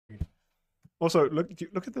Also, look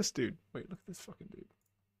at this dude. Wait, look at this fucking dude.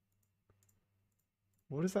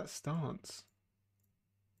 What is that stance?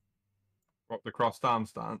 What, the crossed arm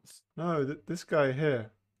stance? No, this guy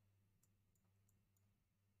here.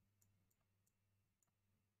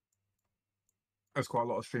 There's quite a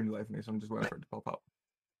lot of stream delay for me, so I'm just waiting for it to pop up.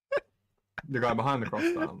 The guy behind the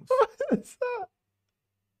crossed arms. What is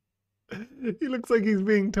that? He looks like he's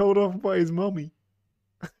being told off by his mummy.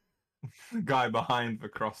 The guy behind the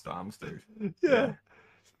crossed arms, dude. Yeah.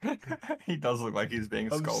 He does look like he's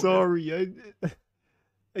being I'm scolded. sorry.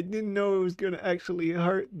 I didn't know it was gonna actually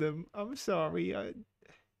hurt them. I'm sorry. I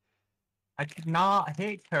did not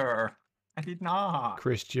hit her. I did not.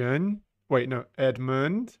 Christian. Wait, no,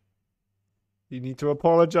 Edmund. You need to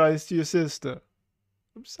apologize to your sister.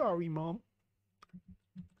 I'm sorry, Mom.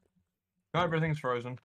 Everything's frozen.